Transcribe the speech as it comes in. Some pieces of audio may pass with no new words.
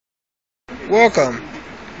Welcome.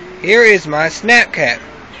 Here is my snap cap.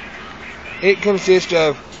 It consists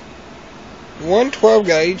of one 12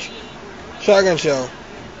 gauge shotgun shell.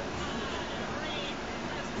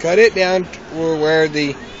 Cut it down to where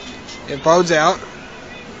it folds out.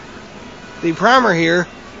 The primer here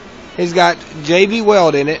has got JB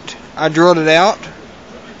weld in it. I drilled it out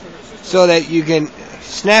so that you can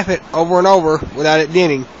snap it over and over without it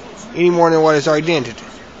denting any more than what it's already dented.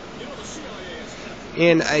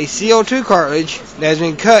 In a CO2 cartridge that has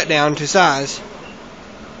been cut down to size,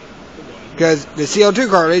 because the CO2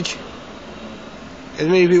 cartridge, as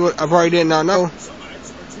many people I probably did not know,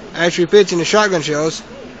 actually fits in the shotgun shells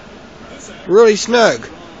really snug.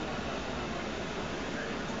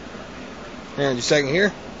 Hang on just a second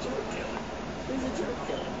here.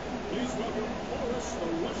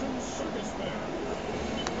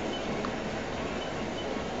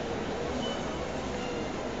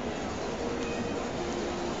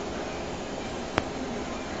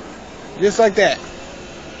 Just like that.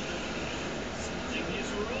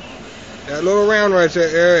 That little round right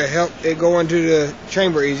there helped it go into the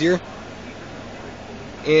chamber easier.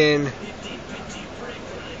 And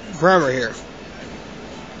primer here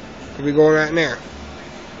will be going right in there.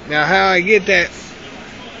 Now, how I get that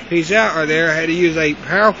piece out right there, I had to use a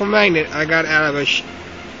powerful magnet I got out of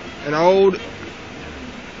an old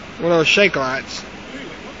one of those shake lights.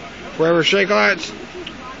 Forever shake lights.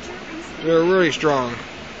 They're really strong.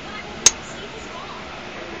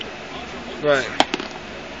 Right.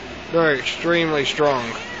 They're extremely strong.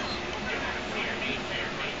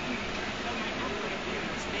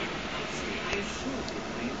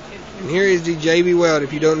 And here is the JB weld,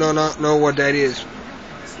 if you don't know what that is.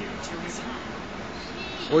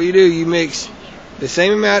 What you do, you mix the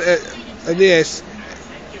same amount of this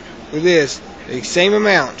with this, the same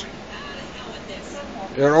amount.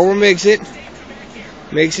 Don't overmix it.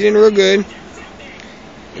 Mix it in real good.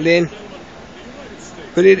 And then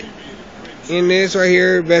put it in this right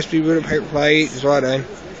here. Best be put a paper plate. That's what I done.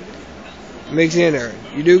 Mix it in there.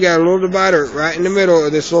 You do got a little divider right in the middle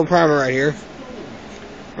of this little primer right here.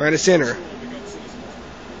 Right in the center.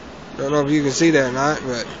 Don't know if you can see that or not,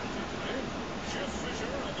 but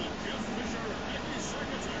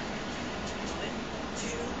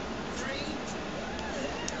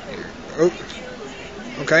oh,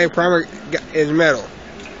 okay. Primer is metal.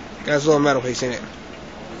 Got this little metal piece in it.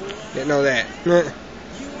 Didn't know that.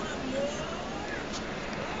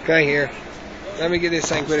 Okay, here. Let me get this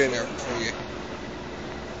thing put in there for you.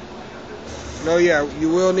 No, yeah, you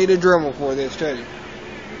will need a dremel for this too. And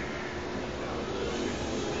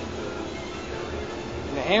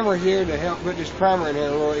the hammer here to help put this primer in here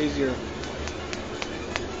a little easier.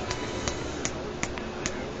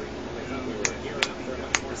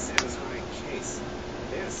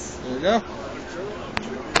 There we go.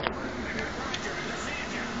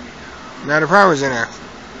 Now the primer's in there.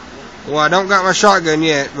 Well, I don't got my shotgun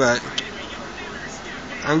yet, but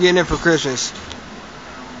I'm getting it for Christmas.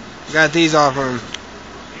 Got these off from,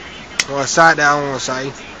 well, a site that I want to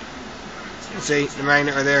say. See, the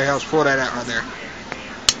magnet right there helps pull that out right there.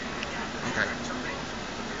 Okay.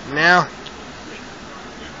 Now,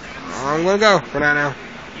 I'm going to go for now.